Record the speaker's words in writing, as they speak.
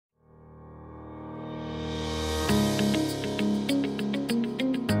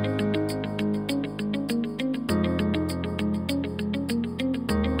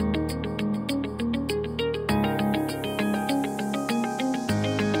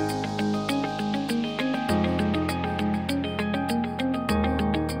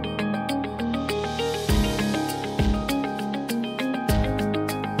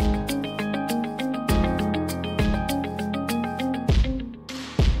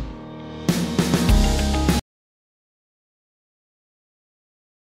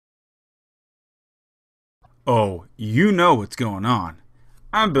Oh, you know what's going on.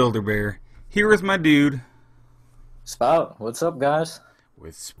 I'm Builder Bear, here with my dude, Spout, what's up, guys?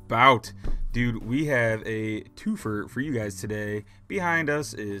 with Spout. Dude, we have a twofer for you guys today. Behind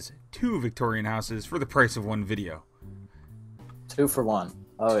us is two Victorian houses for the price of one video. Two for one.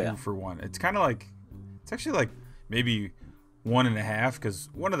 Oh Two yeah, for one. It's actually like maybe one and a half, because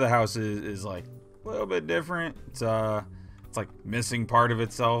one of the houses is like a little bit different. It's like missing part of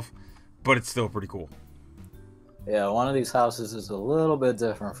itself, but it's still pretty cool. yeah. One of these houses is a little bit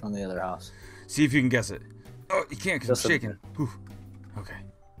different from the other house. See if you can guess it. Oh, you can't because I'm Just a shaking. bit. Whew. Okay.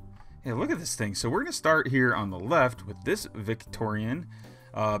 Hey, look at this thing. So we're going to start here on the left with this Victorian,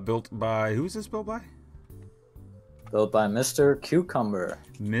 built by, who is this built by? Built by Mr. Cucumber.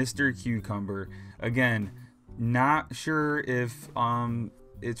 Mr. Cucumber. Again, not sure if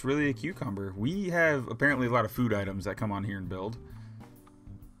it's really a cucumber. We have apparently a lot of food items that come on here and build.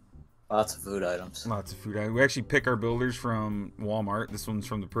 Lots of food items. Lots of food items. We actually pick our builders from Walmart. This one's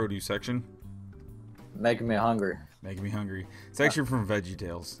from the produce section. Making me hungry. Making me hungry. It's actually from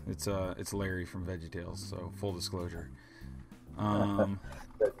VeggieTales. It's Larry from VeggieTales. So full disclosure. VeggieTales.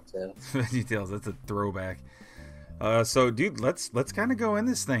 That's a throwback. So dude, let's kind of go in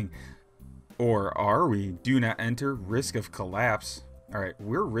this thing, or are we? Do not enter. Risk of collapse. All right,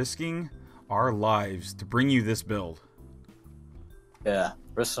 we're risking our lives to bring you this build. Yeah,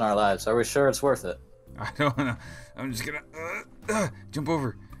 risking our lives. Are we sure it's worth it? I don't know. I'm just gonna jump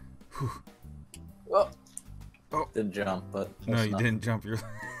over. Whew. Oh, Oh. did jump, but No, you didn't jump. You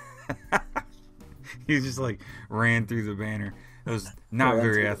just like ran through the banner. It was not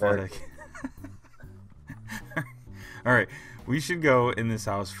very athletic. All right, we should go in this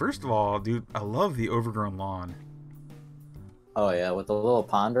house. First of all, dude, I love the overgrown lawn. Oh yeah, with the little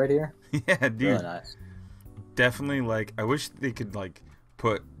pond right here. Yeah, dude, Really nice. definitely. Like, I wish they could like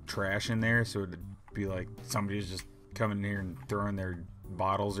put trash in there so it'd be like somebody's just coming in here and throwing their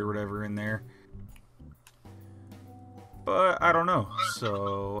bottles or whatever in there. But I don't know.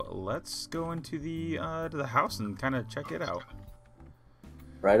 So let's go into the to the house and kind of check it out.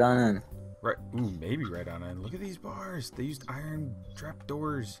 Right on in. Right, ooh, maybe right on in. Look at these bars. They used iron trap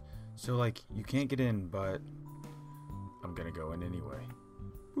doors, so like you can't get in. But I'm gonna go in anyway.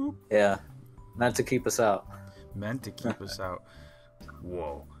 Boop. Yeah, meant to keep us out. Meant to keep us out.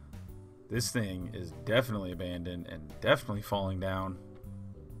 Whoa, this thing is definitely abandoned and definitely falling down.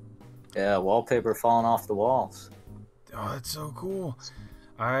 Yeah, wallpaper falling off the walls. Oh, that's so cool.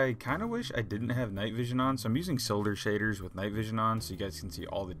 I kind of wish I didn't have night vision on, so I'm using solar shaders with night vision on so you guys can see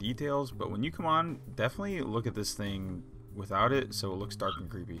all the details. But when you come on, definitely look at this thing without it so it looks dark and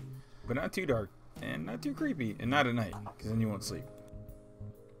creepy. But not too dark and not too creepy and not at night, because then you won't sleep.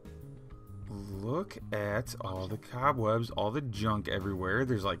 Look at all the cobwebs, all the junk everywhere.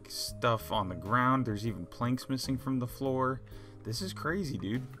 There's like stuff on the ground. There's even planks missing from the floor. This is crazy,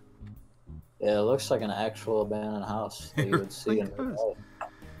 dude. Yeah, it looks like an actual abandoned house that you would see in real life.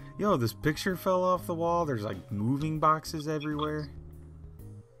 Yo, this picture fell off the wall. There's like moving boxes everywhere.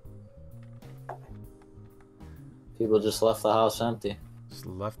 People just left the house empty. Just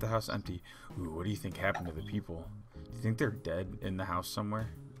left the house empty. Ooh, what do you think happened to the people? Do you think they're dead in the house somewhere?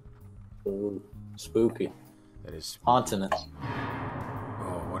 Ooh, spooky. That is. Haunting it.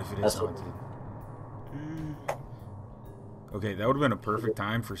 Oh, what if it is That's what- haunted? Okay, that would have been a perfect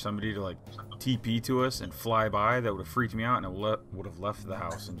time for somebody to like TP to us and fly by. That would have freaked me out, and I would have left the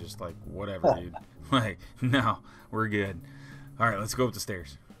house and just like whatever, dude. Like, no, we're good. All right, let's go up the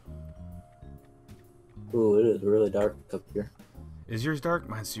stairs. Ooh, it is really dark up here. Is yours dark?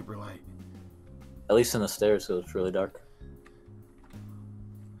 Mine's super light. At least in the stairs, it was really dark.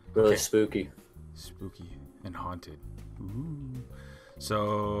 Really Okay. spooky. Spooky and haunted. Ooh.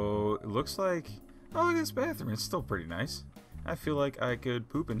 So it looks like, oh, look at this bathroom. It's still pretty nice. I feel like I could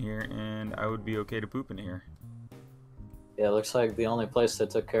poop in here and I would be okay to poop in here. Yeah, it looks like the only place they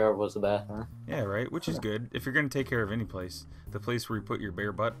took care of was the bathroom. Yeah, right? Which is good. If you're going to take care of any place, the place where you put your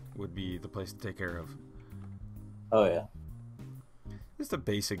bare butt would be the place to take care of. Oh yeah. Just a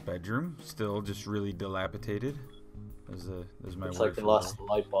basic bedroom. Still just really dilapidated. There's my Looks word like they for lost it. the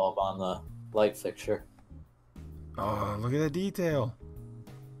light bulb on the light fixture. Oh, look at that detail.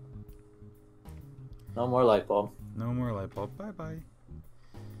 No more light bulb. No more light bulb. Bye-bye.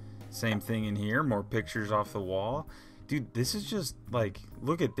 Same thing in here. More pictures off the wall. Dude, this is just like,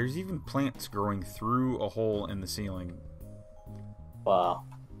 look at, there's even plants growing through a hole in the ceiling. Wow,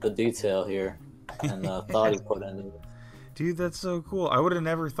 the detail here and the thought he put into it. Dude, that's so cool. I would have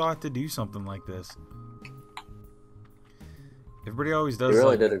never thought to do something like this. Everybody always does. He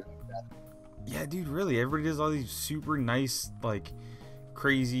really like, did it. Yeah, dude, really. Everybody does all these super nice, like,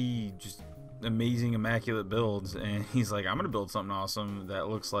 crazy, just amazing, immaculate builds, and he's like, I'm gonna build something awesome that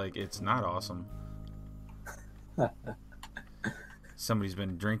looks like it's not awesome. Somebody's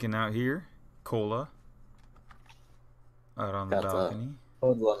been drinking out here, cola, out on the balcony.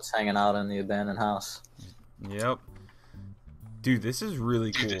 Hoodlums hanging out in the abandoned house. Yep. Dude, this is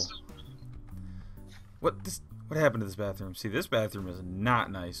really cool. What happened to this bathroom? See, this bathroom is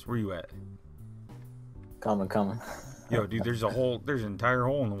not nice. Where you at? Coming. Yo, dude, there's an entire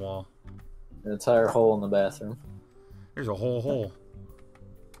hole in the wall. An entire hole in the bathroom. There's a whole hole.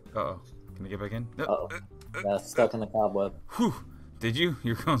 Uh-oh. Can I get back in? Uh-oh. Yeah, stuck in the cobweb. Whew. Did you?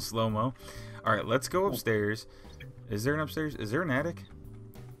 You're going slow-mo. All right, let's go upstairs. Is there an upstairs? Is there an attic?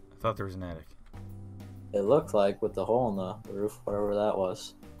 I thought there was an attic. It looked like with the hole in the roof, whatever that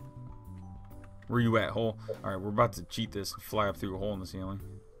was. Where you at, hole? All right, we're about to cheat this and fly up through a hole in the ceiling.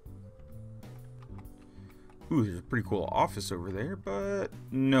 Ooh, there's a pretty cool office over there, but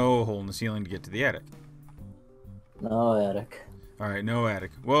no hole in the ceiling to get to the attic. No attic. All right, no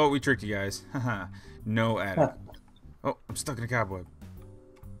attic. Well, we tricked you guys. Haha, no attic. Oh, I'm stuck in a cobweb.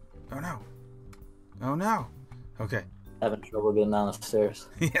 Oh no. Oh no. Okay. Having trouble getting down the stairs.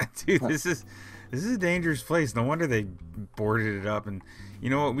 Yeah, dude, this is a dangerous place. No wonder they boarded it up. And you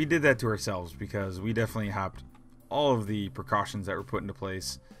know what? We did that to ourselves because we definitely hopped all of the precautions that were put into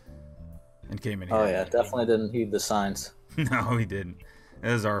place and came in here. Oh yeah, definitely didn't heed the signs. No, we didn't. It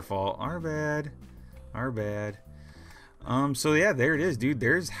was our fault. Our bad. Our bad. So yeah, there it is, dude.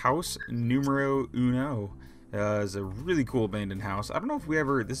 There's house numero uno. It's a really cool abandoned house. I don't know if we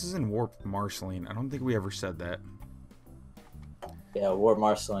ever... This is in Warp Marceline. I don't think we ever said that. Yeah, Warp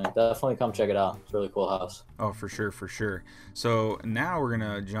Marceline. Definitely come check it out. It's a really cool house. Oh, for sure, for sure. So now we're going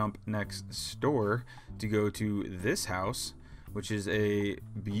to jump next door to go to this house, which is a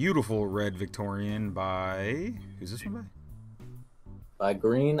beautiful red Victorian by... Who's this one by? By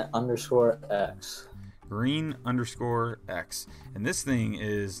Green_X. Green_X. And this thing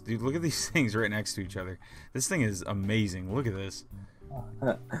is... Dude, look at these things right next to each other. This thing is amazing. Look at this.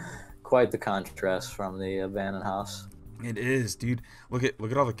 Quite the contrast from the abandoned house. It is, dude. Look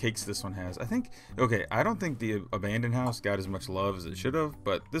at all the cakes this one has. I think... Okay, I don't think the abandoned house got as much love as it should have,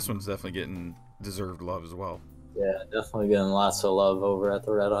 but this one's definitely getting deserved love as well. Yeah, definitely getting lots of love over at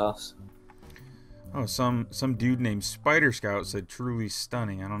the Red House. Oh, some dude named Spider Scout said truly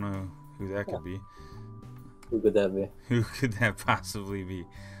stunning. I don't know who that could be. Who could that be? Who could that possibly be?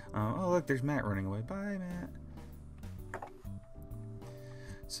 Oh, look, there's Matt running away. Bye, Matt.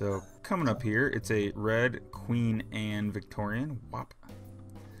 So, coming up here, it's a red Queen Anne Victorian. Wop.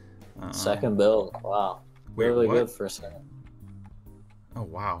 Second build. Wow. Wait, really what? good for a second. Oh,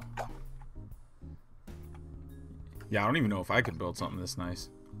 wow. Yeah, I don't even know if I could build something this nice.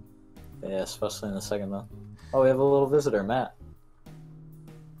 Yeah, especially in the second build. Oh, we have a little visitor, Matt.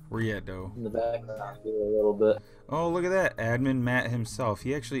 Where you at, Doe? In the background, a little bit. Oh, look at that. Admin Matt himself.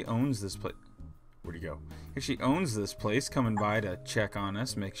 He actually owns this place. Where'd he go? He actually owns this place, coming by to check on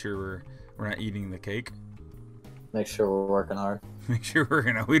us, make sure we're not eating the cake. Make sure we're working hard. Make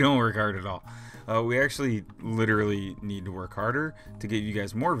sure we don't work hard at all. We actually literally need to work harder to get you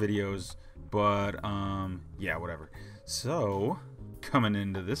guys more videos, but yeah, whatever. So, coming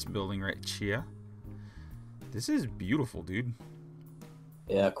into this building right here. This is beautiful, dude.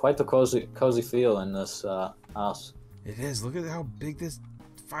 Yeah, quite the cozy feel in this house. It is. Look at how big this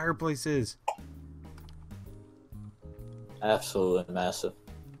fireplace is. Absolutely massive.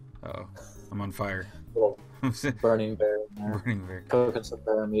 Uh-oh, I'm on fire. Burning bear in there. Burning bear. Cooking some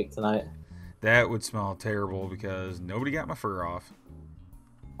bear meat tonight. That would smell terrible because nobody got my fur off.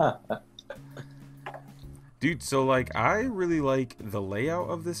 Dude, so like I really like the layout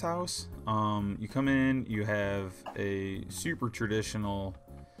of this house. You come in, you have a super traditional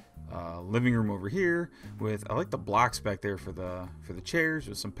living room over here with, I like the blocks back there for the chairs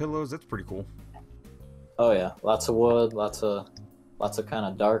with some pillows. That's pretty cool. Oh yeah, lots of wood, lots of kind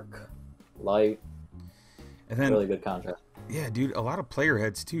of dark, light. And then really good contrast. Yeah, dude, a lot of player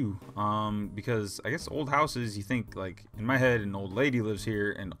heads too. Because I guess old houses, you think like in my head, an old lady lives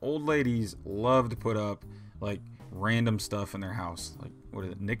here, and old ladies love to put up like random stuff in their house, like what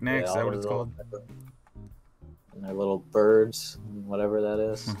is it, knickknacks? Is that what it's called? And their little birds, whatever that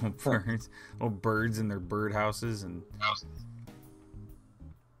is. little birds in their bird houses and.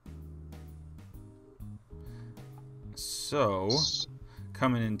 So,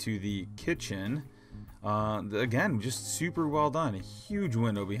 coming into the kitchen, again, just super well done. A huge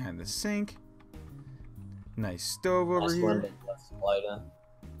window behind the sink. Nice stove over here. Window, some light in.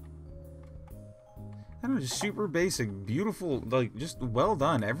 I don't know, just super basic, beautiful, like just well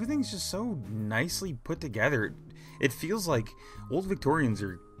done. Everything's just so nicely put together. It feels like old Victorians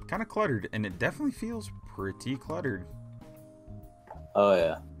are kind of cluttered, and it definitely feels pretty cluttered. Oh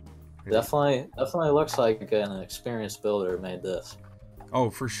yeah, definitely looks like an experienced builder made this. Oh,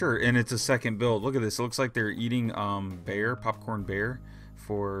 for sure, and it's a second build. Look at this. It looks like they're eating popcorn bear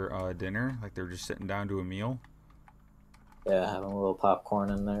for dinner. Like they're just sitting down to a meal. Yeah, having a little popcorn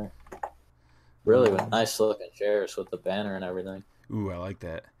in there. Really nice looking chairs with the banner and everything. Ooh, I like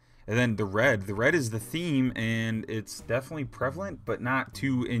that. And then the red. The red is the theme, and it's definitely prevalent, but not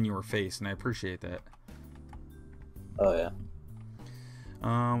too in your face, and I appreciate that. Oh yeah.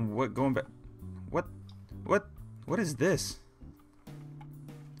 What going back? What is this?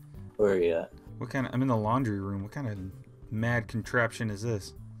 Where are you at? What kind of? I'm in the laundry room. What kind of mad contraption is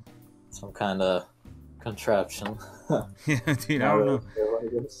this? Some kind of contraption. Yeah, dude, I don't know. Sure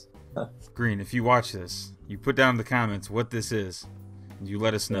what it is. Green, if you watch this, you put down in the comments what this is. You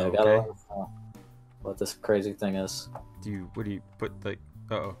let us know, Yeah, okay? let us know what this crazy thing is. What do you put, like,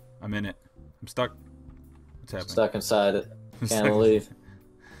 uh-oh, I'm in it. I'm stuck. What's happening? Stuck inside it. Can't leave.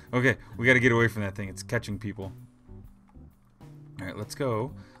 Okay, we got to get away from that thing. It's catching people. All right, let's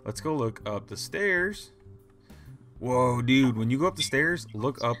go. Let's go look up the stairs. Whoa, dude, when you go up the stairs,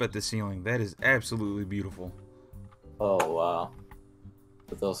 look up at the ceiling. That is absolutely beautiful. Oh, wow.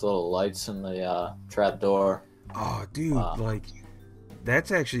 With those little lights in the trap door. Oh, dude, wow. Like,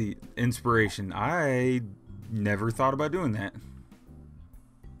 that's actually inspiration. I never thought about doing that.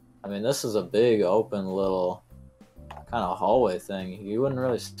 I mean, this is a big, open little kind of hallway thing. You wouldn't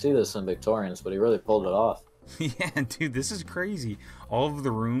really see this in Victorians, but he really pulled it off. Yeah, dude, this is crazy. All of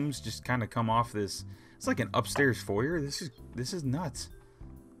the rooms just kind of come off this. It's like an upstairs foyer. This is nuts.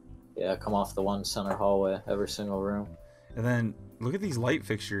 Yeah, come off the one center hallway, every single room. And then look at these light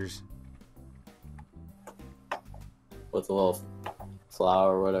fixtures. With the little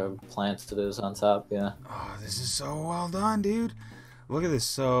flower or whatever plant it is on top, yeah. Oh, this is so well done, dude. Look at this.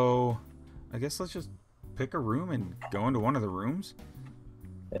 So, I guess let's just pick a room and go into one of the rooms.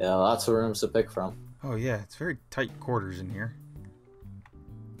 Yeah, lots of rooms to pick from. Oh, yeah, it's very tight quarters in here.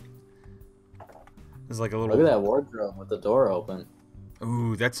 There's like a little... Look at that wardrobe with the door open.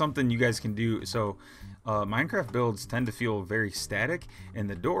 Ooh, that's something you guys can do. So, Minecraft builds tend to feel very static, and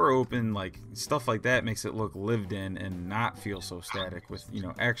the door open, like, stuff like that makes it look lived in and not feel so static with, you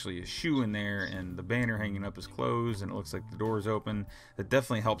know, actually a shoe in there and the banner hanging up is closed and it looks like the door's open. That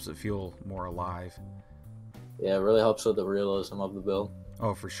definitely helps it feel more alive. Yeah, it really helps with the realism of the build.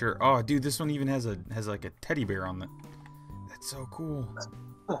 Oh, for sure. Oh, dude, this one even has like a teddy bear on it. That's so cool.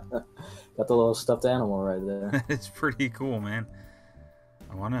 Got the little stuffed animal right there. It's pretty cool, man.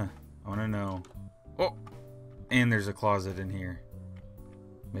 I wanna know. Oh, and there's a closet in here.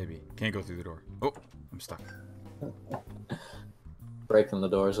 Maybe can't go through the door. Oh, I'm stuck. Breaking the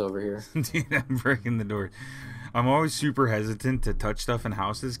doors over here. Dude, I'm breaking the door. I'm always super hesitant to touch stuff in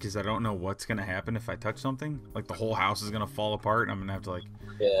houses because I don't know what's gonna happen if I touch something. Like the whole house is gonna fall apart, and I'm gonna have to like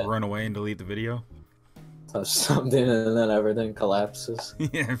run away and delete the video. Touch something and then everything collapses.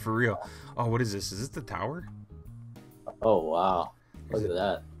 Yeah, for real. Oh, what is this? Is this the tower? Oh wow! Look at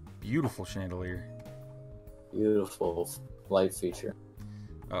that. Beautiful chandelier. Beautiful light feature.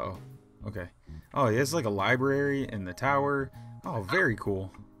 Uh-oh. Okay. Oh, yeah, it's like a library in the tower. Oh, very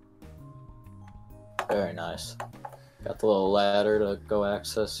cool. Very nice. Got the little ladder to go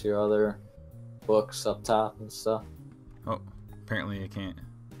access your other books up top and stuff. Oh, apparently I can't.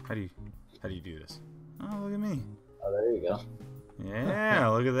 How do you do this? Oh, look at me. Oh, there you go. Yeah,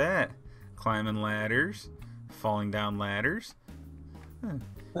 look at that. Climbing ladders, falling down ladders.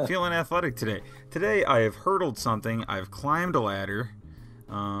 Feeling athletic today. Today I have hurdled something. I've climbed a ladder.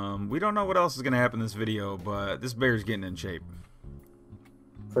 We don't know what else is going to happen in this video, but this bear's getting in shape.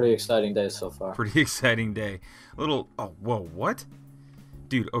 Pretty exciting day so far. Pretty exciting day. Oh, whoa, what?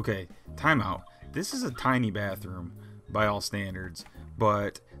 Dude, okay, timeout. This is a tiny bathroom by all standards,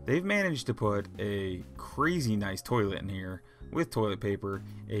 but they've managed to put a crazy nice toilet in here with toilet paper,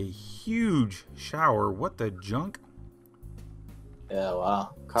 a huge shower. What the junk? Yeah,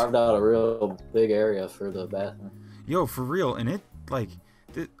 wow. Carved out a real big area for the bathroom. Yo, for real. And it, like,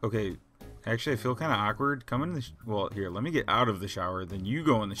 okay, actually, I feel kind of awkward coming to well, here, let me get out of the shower. Then you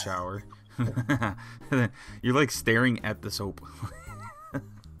go in the shower. Then you're, like, staring at the soap.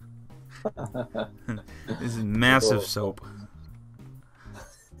 This is massive soap.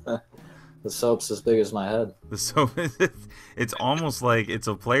 The soap's as big as my head. The soap, it's almost like it's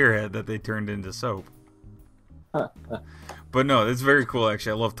a player head that they turned into soap. But no, it's very cool,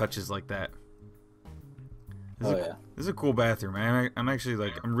 actually. I love touches like that. This is a cool bathroom, man. I'm actually,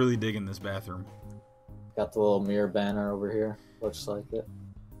 like, I'm really digging this bathroom. Got the little mirror banner over here. Looks like it.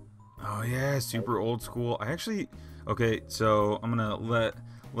 Oh, yeah, super old school. I actually, okay, so I'm going to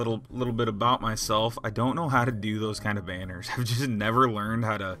little bit about myself. I don't know how to do those kind of banners. I've just never learned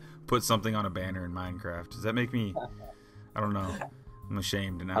how to put something on a banner in Minecraft. Does that make me? I don't know. I'm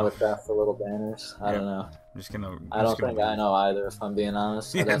ashamed now. How to craft the little banners? I don't know. I'm just gonna. I don't think I know either, if I'm being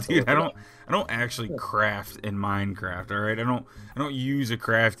honest. Yeah, dude, I don't actually craft in Minecraft. All right, I don't use a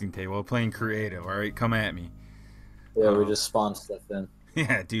crafting table. I'm playing creative. All right, come at me. Yeah, we just spawn stuff in.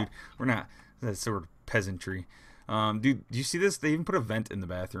 Yeah, dude, we're not that sort of peasantry. Dude, do you see this? They even put a vent in the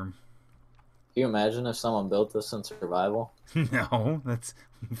bathroom. Can you imagine if someone built this in survival? No, that's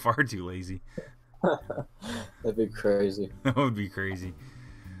far too lazy. That'd be crazy. That would be crazy.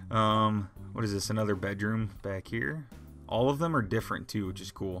 What is this? Another bedroom back here? All of them are different too, which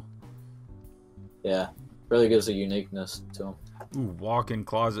is cool. Yeah, really gives a uniqueness to them. Ooh, walk-in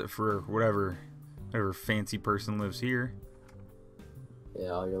closet for whatever fancy person lives here. Yeah,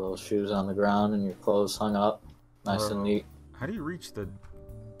 all your little shoes on the ground and your clothes hung up, nice and neat. How do you reach the?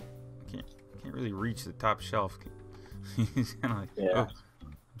 I can't really reach the top shelf. He's kind of like, yeah. Oh,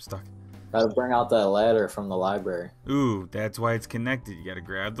 I'm stuck. Gotta bring out that ladder from the library. Ooh, that's why it's connected. You gotta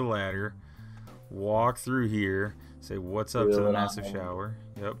grab the ladder, walk through here, say what's up to the massive shower.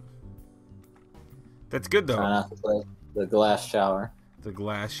 Yep. That's good though. Try not to play the glass shower. The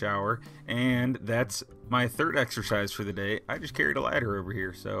glass shower. And that's my third exercise for the day. I just carried a ladder over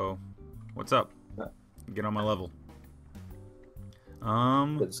here, so what's up? Get on my level.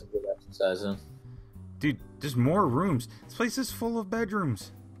 Get some good exercise in. Dude, there's more rooms. This place is full of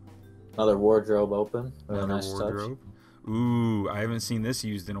bedrooms. Another wardrobe open. Really Another nice wardrobe. touch. Ooh, I haven't seen this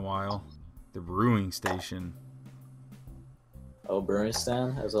used in a while. The brewing station. Oh, brewing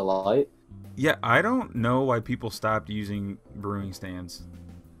stand as a light. Yeah, I don't know why people stopped using brewing stands.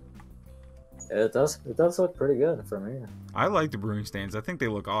 Yeah, it does look pretty good from here. I like the brewing stands. I think they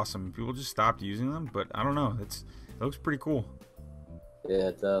look awesome. People just stopped using them, but I don't know. It looks pretty cool. Yeah,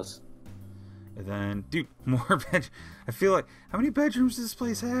 it does. And then, dude, more bed. I feel like, how many bedrooms does this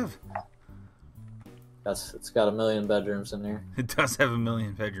place have? It's got 1 million bedrooms in here. It does have 1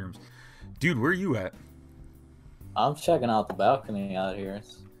 million bedrooms. Dude, where are you at? I'm checking out the balcony out here.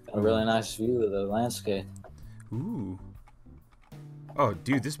 It's got a really nice view of the landscape. Ooh. Oh,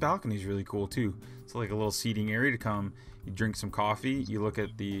 dude, this balcony is really cool too. It's like a little seating area to come. You drink some coffee. You look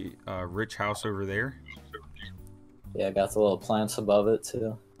at the rich house over there. Yeah, got the little plants above it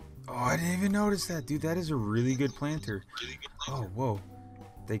too. Oh, I didn't even notice that, dude. That is a really good planter. Oh, whoa.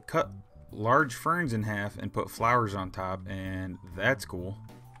 They cut large ferns in half and put flowers on top, and that's cool.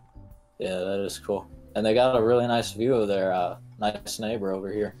 Yeah, that is cool. And they got a really nice view of their nice neighbor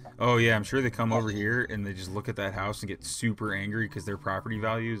over here. Oh, yeah, I'm sure they come over here and they just look at that house and get super angry because their property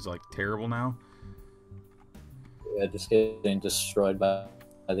value is, like, terrible now. Yeah, just getting destroyed by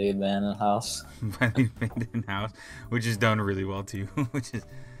the abandoned house. By the abandoned house, which is done really well, too. Which is...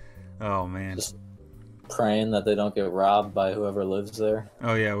 Oh, man. Just praying that they don't get robbed by whoever lives there.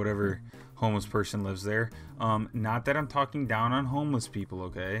 Oh, yeah, whatever homeless person lives there. Not that I'm talking down on homeless people,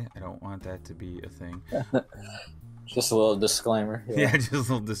 okay? I don't want that to be a thing. Just a little disclaimer. Yeah, just a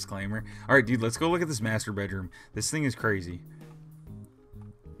little disclaimer. All right, dude, let's go look at this master bedroom. This thing is crazy.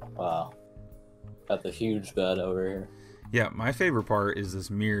 Wow. Got the huge bed over here. Yeah, my favorite part is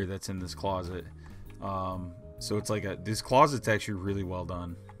this mirror that's in this closet. So it's like this closet's actually really well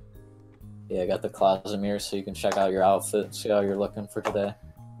done. Yeah, got the closet mirror so you can check out your outfit and see how you're looking for today.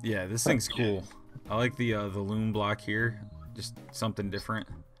 Yeah, this thing's cool. I like the loom block here. Just something different.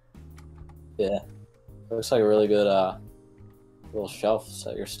 Yeah. Looks like a really good little shelf to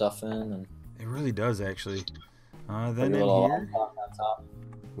set your stuff in. And it really does, actually. Then in here... on top.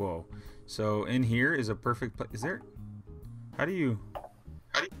 Whoa. So in here is a perfect place. Is there... How do you...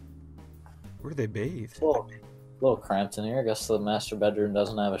 Where do they bathe? It's a little cramped in here. I guess the master bedroom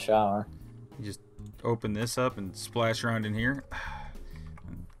doesn't have a shower. You just open this up and splash around in here.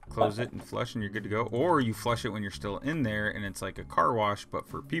 Close it and flush and you're good to go. Or you flush it when you're still in there and it's like a car wash but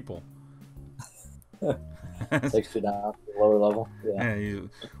for people. Takes you down to the lower level. Yeah, you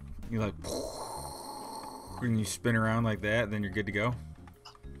like and you spin around like that and then you're good to go.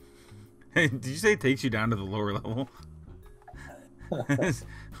 Hey, did you say it takes you down to the lower level?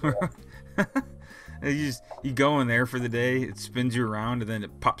 You go in there for the day, it spins you around and then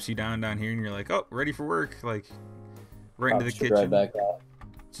it pops you down here and you're like, oh, ready for work, like right into the kitchen. Right back out.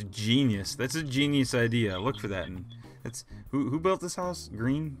 It's a genius. That's a genius idea. Look for that. And that's who built this house?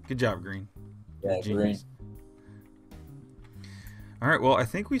 Green. Good job, Green. Yeah, Green. All right. Well, I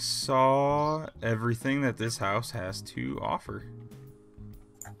think we saw everything that this house has to offer.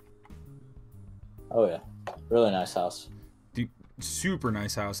 Oh yeah, really nice house. Dude, super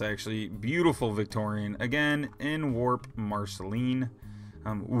nice house actually. Beautiful Victorian. Again in Warp Marceline.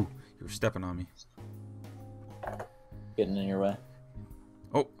 Ooh, you're stepping on me. Getting in your way.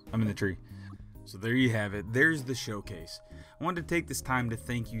 Oh, I'm in the tree. So there you have it. There's the showcase. I wanted to take this time to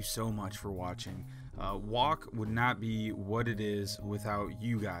thank you so much for watching. Wok would not be what it is without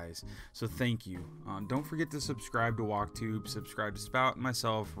you guys, so thank you. Don't forget to subscribe to WokTube, subscribe to Spout and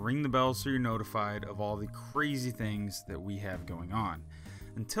myself, ring the bell so you're notified of all the crazy things that we have going on.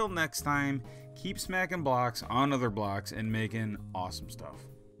 Until next time, keep smacking blocks on other blocks and making awesome stuff.